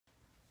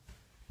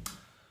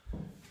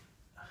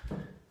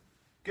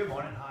Good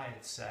morning, hi,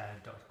 it's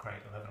Dr. Craig,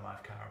 Living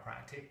Life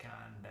Chiropractic,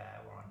 and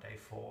we're on day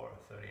 4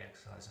 of 30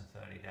 exercises in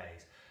 30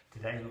 days.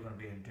 Today we're going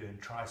to be doing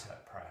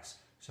tricep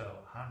press.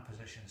 So hand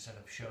position instead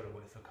of shoulder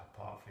width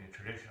apart for your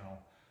traditional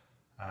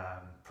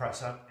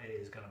press up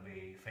is going to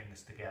be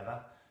fingers together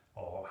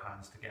or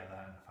hands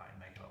together, and in fact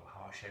make a little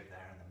heart shape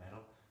there in the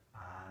middle,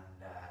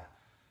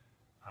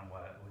 and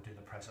we'll do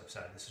the press up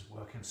set. This is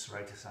working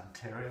serratus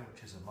anterior,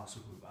 which is a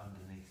muscle group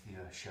underneath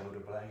your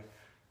shoulder blade,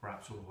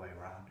 wraps all the way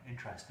around.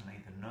 Interestingly,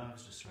 the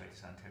nerves to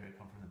serratus anterior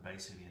come from the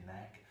base of your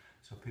neck.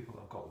 So people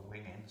that have got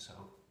winging, so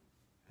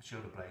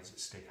shoulder blades that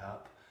stick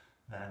up,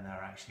 then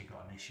they're actually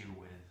got an issue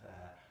with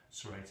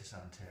serratus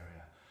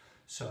anterior.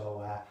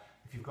 So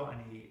if you've got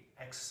any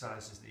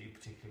exercises that you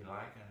particularly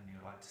like and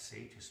you'd like to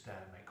see, just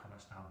make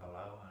comments down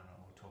below, and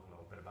we'll talk a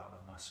little bit about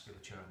the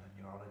musculature and the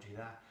neurology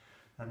there.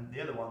 And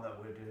the other one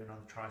that we're doing on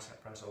the tricep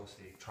press,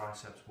 obviously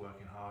triceps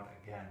working hard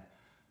again,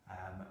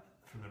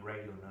 from the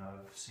radial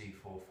nerve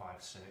C4,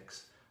 5,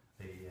 6.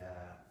 These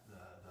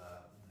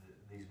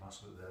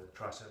muscles, the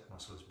tricep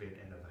muscle is being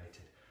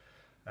innervated,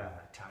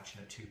 attaching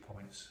at 2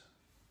 points.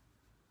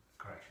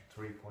 Correction,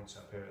 3 points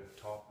up here at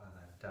the top and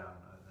then down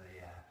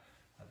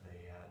at the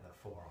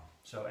forearm.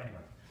 So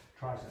anyway,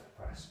 tricep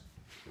press.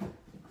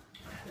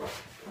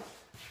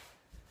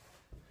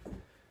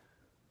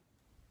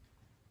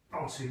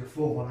 Obviously the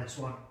form on this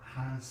one,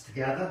 hands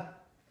together.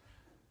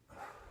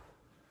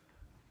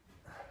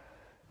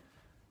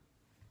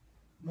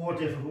 More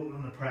difficult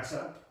than the press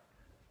up,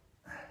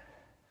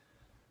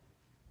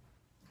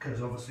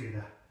 because obviously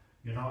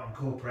you're not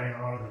incorporating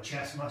a lot of the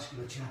chest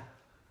musculature.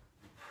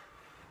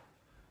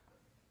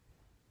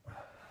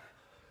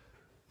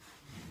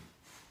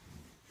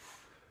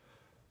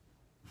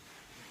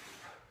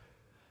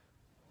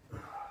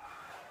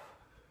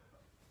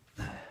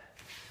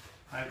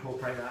 I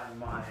incorporate that in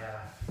my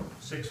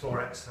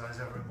 6-4 exercise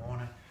every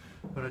morning,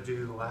 but I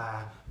do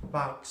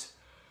about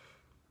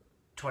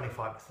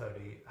 25 to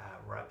 30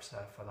 reps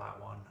there for that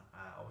one,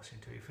 obviously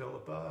until you feel the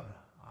burn.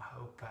 I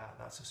hope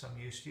that's of some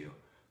use to you.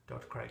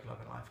 Dr. Craig,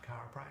 Living Life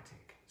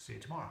Chiropractic. See you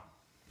tomorrow.